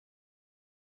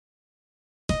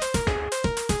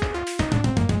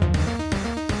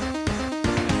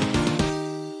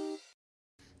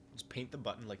paint the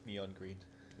button like neon green.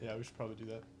 Yeah, we should probably do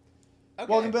that.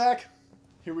 Okay. Welcome back.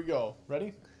 Here we go.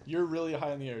 Ready? You're really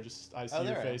high in the air. Just I see your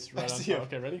there I am. face right I on see top. you.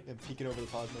 Okay, ready? And peeking over the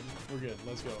pause menu. We're good.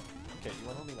 Let's go. Okay, you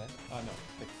want to hold me last? No.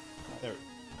 There.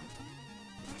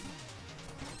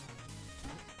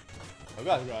 Oh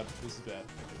god. Oh god. This is bad.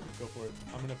 Okay, go for it.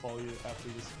 I'm gonna follow you after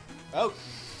this. Oh.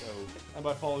 And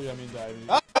by follow you, I mean dive.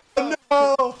 Oh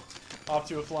no! Off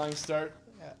to a flying start.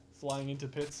 Yeah. Flying into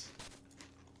pits.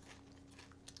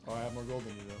 Oh, I have more gold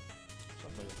than you though.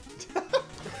 Something like that.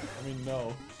 I mean,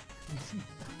 no.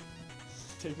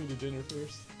 Take me to dinner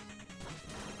first.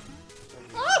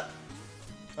 Ah!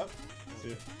 Oh. See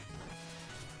ya.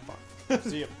 Fuck.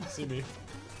 See ya. See me.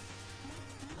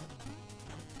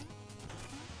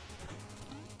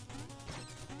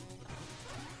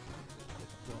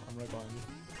 Well, I'm right behind you.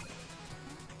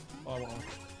 Oh,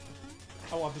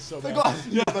 I want this so bad. God,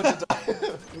 you're about to die.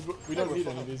 We don't need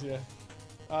any of these, yeah.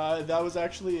 That was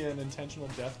actually an intentional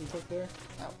death we took there.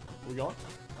 Ow. Are we going?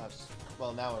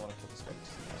 Well, now I want to kill this guy.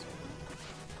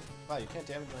 Wow, you can't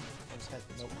damage on his head.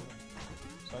 Nope.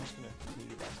 So I'm just gonna move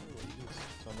you back to what you do,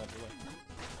 so I'm not in your way.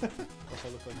 Also, I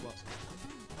look like lost.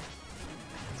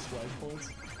 Swag points.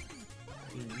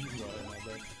 You need what I have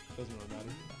there. Doesn't really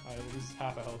matter. It was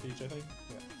half a health each, I think.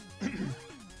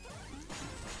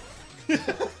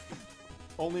 Yeah.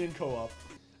 Only in co-op.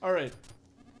 Alright.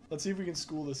 Let's see if we can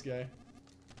school this guy.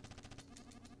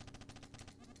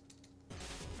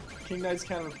 King Knight's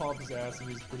kind of a pompous ass and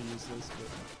he's pretty useless, but...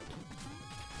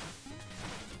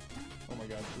 Oh my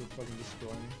god, we're fucking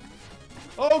destroying him.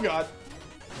 Oh god!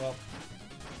 Well.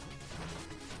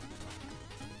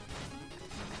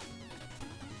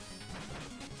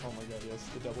 Oh my god, yes,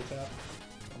 the double tap.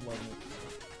 I'm loving it.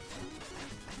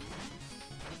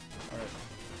 Alright.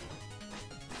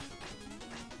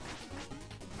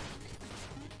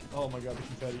 Oh my god, the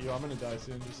confetti. Yo, I'm gonna die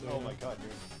soon, just so Oh you my know. god,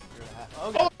 you're in a half.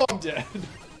 Oh, Oh, I'm dead!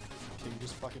 King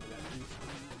just fucking dead.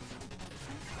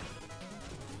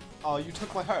 Oh, you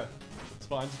took my heart. It's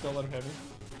fine, just don't let him hit me.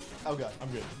 Oh god. I'm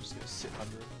good. I'm just gonna sit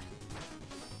under it.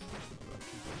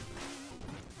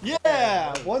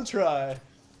 Yeah! One try!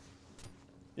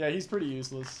 Yeah, he's pretty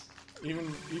useless.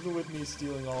 Even with me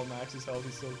stealing all of Max's health,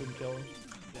 he still couldn't kill him.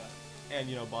 Yeah. And,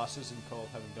 you know, bosses in co-op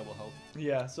having double health.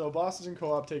 Yeah, so bosses in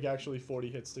co-op take actually 40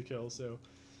 hits to kill, so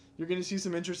you're gonna see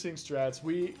some interesting strats.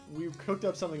 We've cooked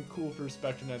up something cool for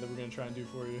Spectre Knight that we're gonna try and do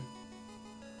for you.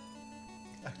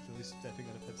 Actually stepping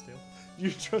on a pet's tail.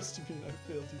 You trusted me and I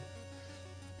failed you.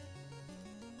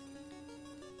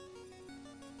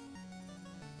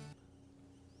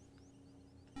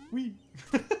 Whee!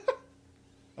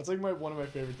 That's like one of my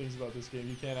favorite things about this game.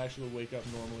 You can't actually wake up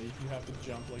normally. You have to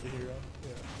jump like a hero.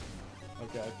 Yeah.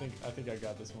 Okay, I think I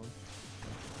got this one.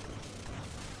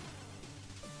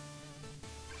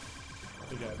 I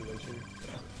think I did actually.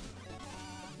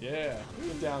 Yeah. Yeah.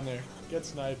 Get down there. Get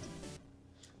sniped.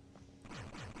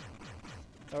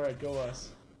 Alright, go us.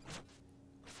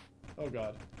 Oh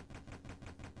god.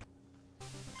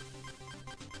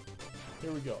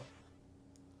 Here we go.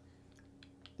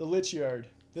 The Lich Yard.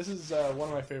 This is one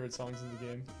of my favorite songs in the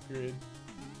game, period.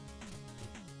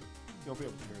 You'll be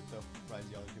able to hear it though.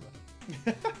 Ryan's yelling too much.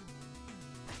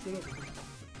 Shut up.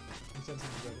 I'm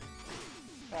sensitive about it.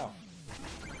 Ow.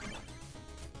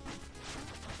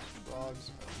 Frogs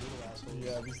are little assholes.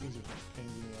 Yeah, these things are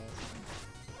pains in the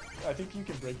ass. I think you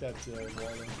can break that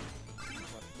wall in.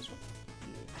 What, this one?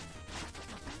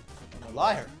 Yeah. I'm a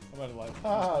liar. I'm about to lie.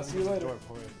 Ah, see you later. Door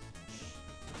for it.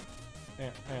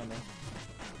 Hang on, man.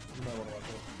 You might want to watch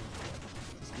it.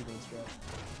 It's a speedrun strat.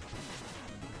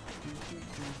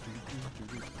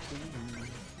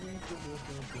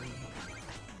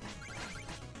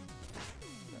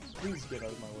 Please get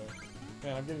out of my way.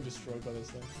 Man, I'm getting destroyed by this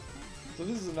thing. So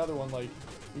this is another one, like,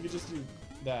 we could just do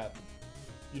that.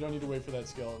 You don't need to wait for that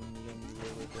skeleton, you don't need to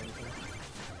wait for anything.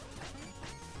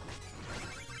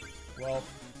 Well,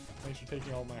 thanks for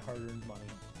taking all my hard-earned money.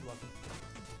 You're welcome.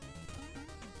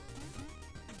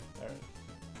 Alright.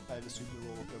 I have assumed the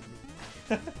role of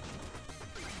government.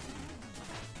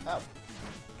 Ow.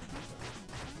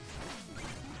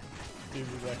 Dude,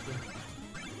 you wrecked him.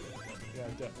 Yeah, I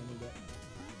definitely need that.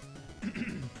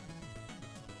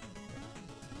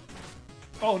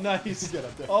 Oh, nice! Get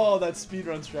up there. Oh, that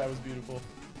speedrun strat was beautiful.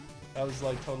 That was,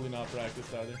 like, totally not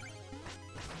practiced either.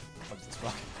 What's this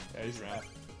fuck? Yeah, he's rad.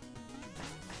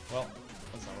 Well,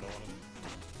 that's not what I wanted.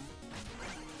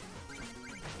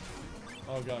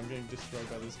 Oh god, I'm getting destroyed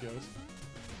by this ghost.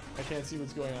 I can't see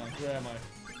what's going on. Where am I?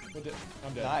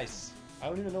 I'm dead. Nice. I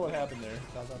don't even know what happened there.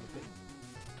 Fell down the pit.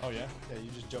 Oh yeah? Yeah, you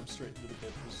just jumped straight into the pit.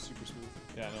 It was super smooth.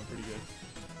 Yeah, no, pretty good.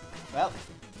 Well,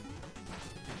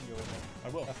 You can go in there. I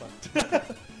will. Have fun.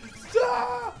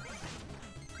 Stop!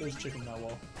 There's chicken in that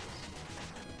wall.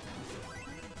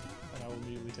 And I will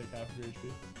immediately take half of your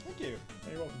HP. Thank you.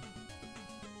 Yeah, you're welcome.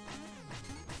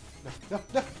 No.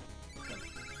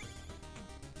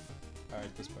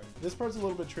 Alright, this part. This part's a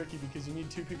little bit tricky because you need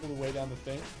 2 people to weigh down the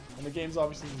thing, and the game's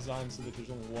obviously designed so that there's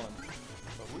only 1.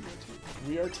 But we are 2.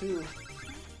 We are 2.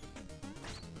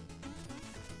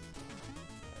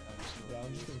 Yeah,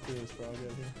 I'm just gonna clear this frog out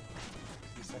here.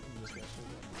 The second this guy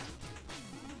shows up.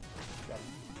 Got him.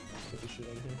 Get this shit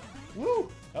out of here.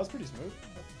 Woo! That was pretty smooth.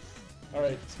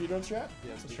 Alright, speedrun strat?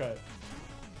 Yeah, let's try it.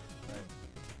 Alright.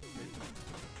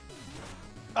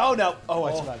 Oh no! Oh,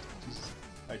 I Oh. survived. Jesus.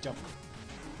 Alright, jump.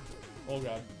 Oh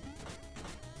god.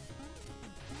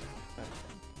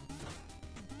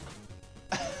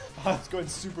 It's going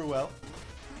super well.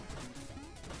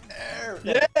 There!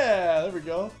 Yeah, there we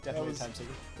go. Definitely that was, time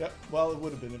saver. Yep, well, it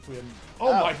would have been if we hadn't.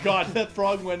 Oh Ow. my god, that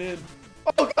frog went in.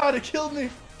 Oh god, it killed me.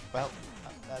 Well,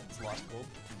 that's lost gold.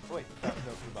 Oh wait, no,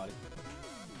 your body.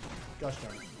 Gosh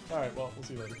darn it. Alright, well, we'll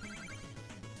see you later.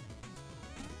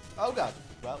 Oh god.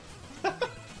 Well.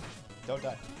 Don't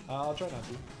die. I'll try not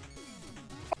to.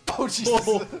 Oh Jesus.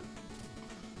 Oh.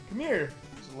 Come here.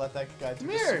 Just let that guy Come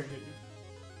do here. the swing.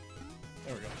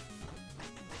 There we go.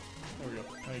 There we go.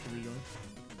 Now you can rejoin.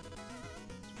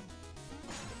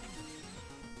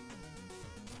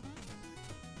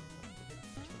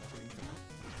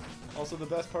 Also, the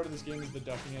best part of this game is the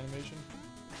ducking animation.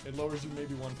 It lowers you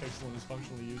maybe 1 pixel and is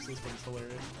functionally useless, but it's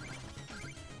hilarious.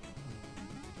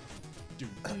 Dude.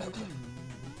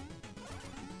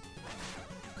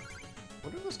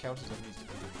 What do those count as enemies to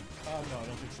defeat? No, I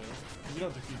don't think so. You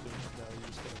don't defeat them. No, you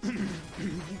just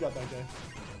get You got that guy.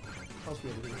 I'll be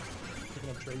over here. Picking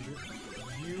up treasure.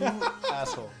 You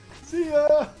asshole. See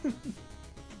ya!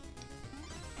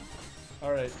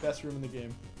 Alright, best room in the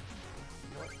game.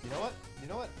 You know what? You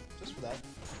know what? Just for that.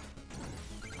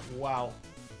 Wow.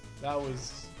 That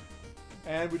was...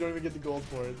 And we don't even get the gold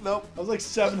for it. Nope. That was like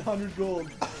 700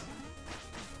 gold.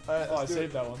 Alright, Oh, I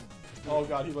saved that one. Oh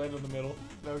god, he landed in the middle.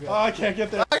 No good. Oh, I can't get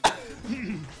there.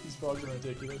 These frogs are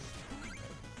ridiculous.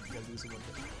 You gotta do some work.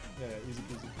 Yeah, easy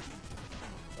peasy.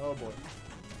 Oh boy.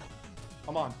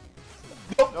 I'm on.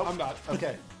 Nope. I'm not.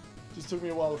 Okay. Just took me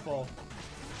a while to fall.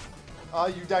 Ah,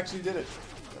 you actually did it.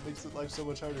 That makes it life so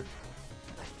much harder.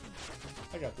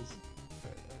 I got this.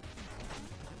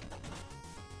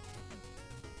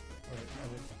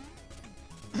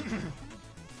 Alright,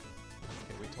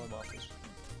 Okay, wait till I'm off this.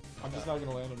 I'm just not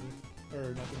gonna land on you.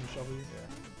 Or not gonna shovel you. Yeah.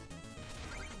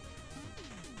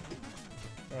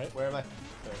 Alright. Where am I?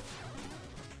 There.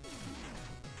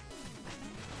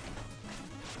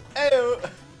 Hey!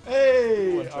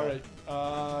 Hey! One try.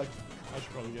 Alright. I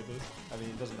should probably get this. I mean,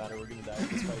 it doesn't matter. We're gonna die in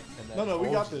this fight. And then, No, we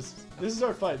oh, got this. This is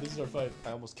our fight. This is our fight.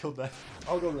 I almost killed that.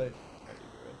 I'll go right.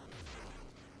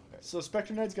 Alright, So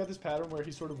Spectre Knight's got this pattern where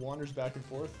he sort of wanders back and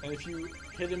forth, and if you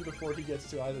hit him before he gets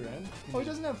to either end... Oh, he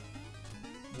doesn't have...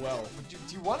 Well... Do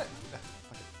you want it?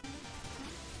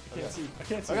 I can't see. I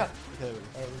can't see. Okay. Okay, there we go.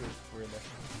 Alright, we're good. We're in there.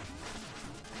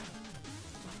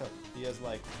 Oh, he has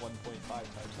like 1.5 times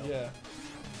health. Yeah.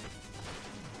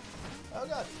 Oh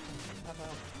god. Half my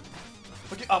health.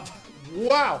 Okay, up.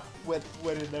 Wow! Went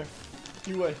in there.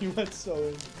 He went so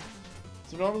in.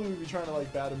 So normally we'd be trying to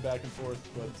like bat him back and forth,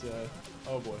 but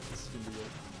oh boy, this is gonna be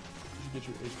good. You should get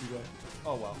your HP back.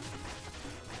 Oh wow.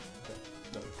 Okay.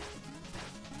 No.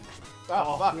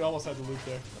 Oh, fuck. we almost had to loop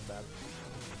there. Not bad.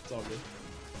 It's all good.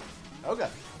 Okay.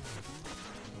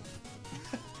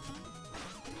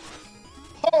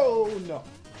 Oh no!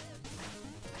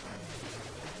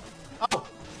 Oh!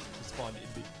 He spawned in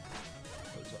B.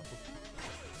 That was awful.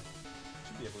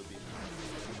 Should be able to beat him.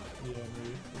 Yeah,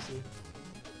 maybe. We'll see.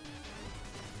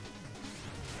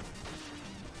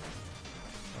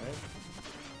 Alright.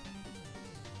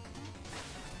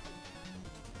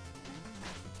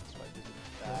 That's why I did it.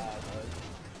 Ah, no.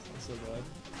 That's so bad.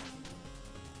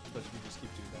 But you just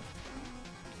keep doing that.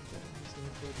 Okay, I'm just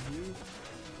gonna put you.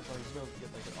 As long as you don't get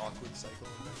like an awkward cycle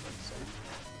and then like so.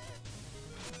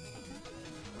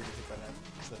 We're gonna hit by that.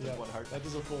 So that does one heart. That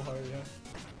does a full heart, yeah.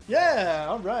 Yeah,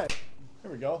 alright.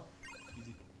 There we go.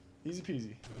 Easy. Easy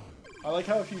peasy. I like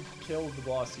how if you kill the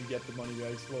boss, you get the money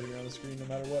bags floating around the screen no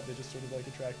matter what. They just sort of like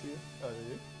attract you. Oh, did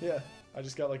you? Yeah. I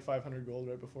just got like 500 gold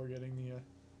right before getting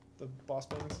the boss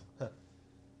bonus. Huh.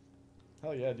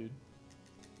 Hell yeah, dude.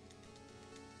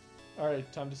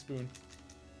 Alright, time to spoon.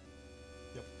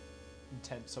 Yep.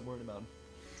 Tent somewhere in a mountain.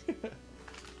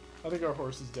 I think our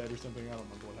horse is dead or something. I don't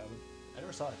remember what happened. I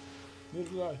never saw it. Neither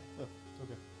did I. Oh, it's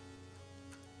okay.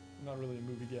 I'm not really a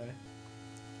movie guy.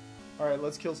 Alright,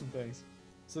 let's kill some things.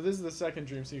 So this is the second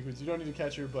dream sequence. You don't need to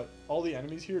catch her, but all the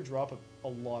enemies here drop a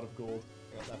lot of gold.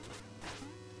 Yeah, that.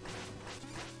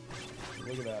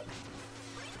 Look at that.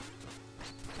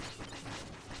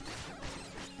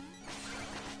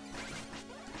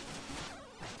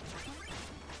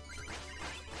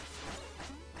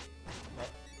 Well,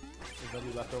 there's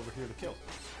nobody left over here to kill.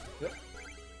 Yep.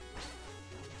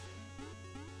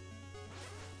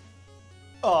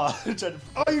 Oh,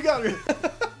 Oh, you got her!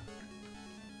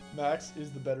 Max is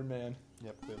the better man.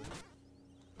 Yep, clearly.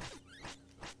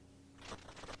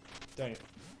 Dang it.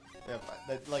 Yeah,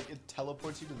 that, like, it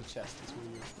teleports you to the chest. It's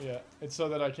really weird. Yeah, it's so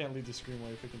that I can't leave the screen while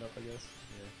you're picking it up, I guess.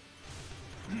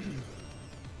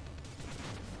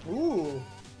 Yeah. Ooh!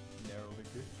 Narrow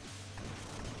victory.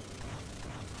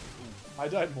 I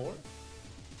died more?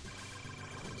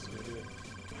 Just gonna do it.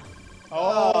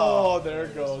 Oh, there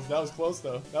it goes. That was close,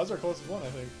 though. That was our closest one, I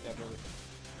think. Yeah, brother.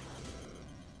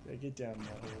 Yeah, get down in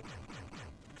that hole.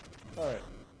 Alright.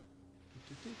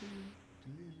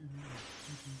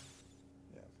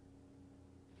 Yeah.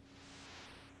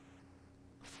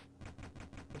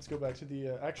 Let's go back to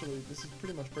the... actually, this is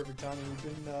pretty much perfect timing.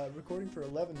 We've been recording for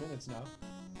 11 minutes now.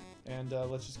 And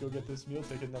let's just go get this meal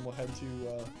ticket, and then we'll head to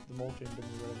the Mole Kingdom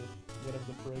or whatever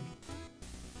the frig.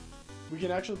 We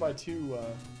can actually buy 2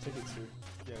 tickets here.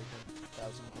 Yeah, we can.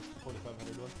 1,000 plus the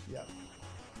 4,500 one. Yeah.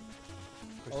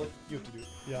 Chris, you have to do it.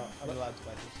 Yeah. I'm not allowed to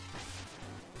buy this.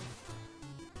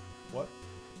 What?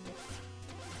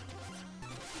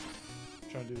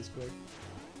 Trying to do this quick.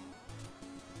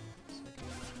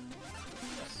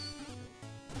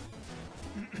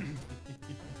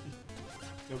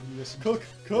 Nobody listens.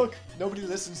 Cook! Nobody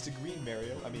listens to Green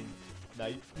Mario. I mean,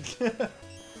 Knight.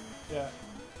 Yeah,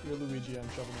 you're Luigi, I'm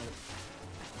Shovel Knight.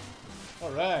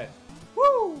 Alright.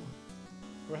 Woo!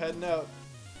 We're heading out.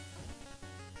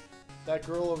 That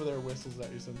girl over there whistles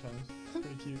at you sometimes.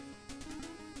 Pretty cute.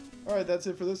 Alright, that's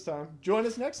it for this time. Join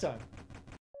us next time.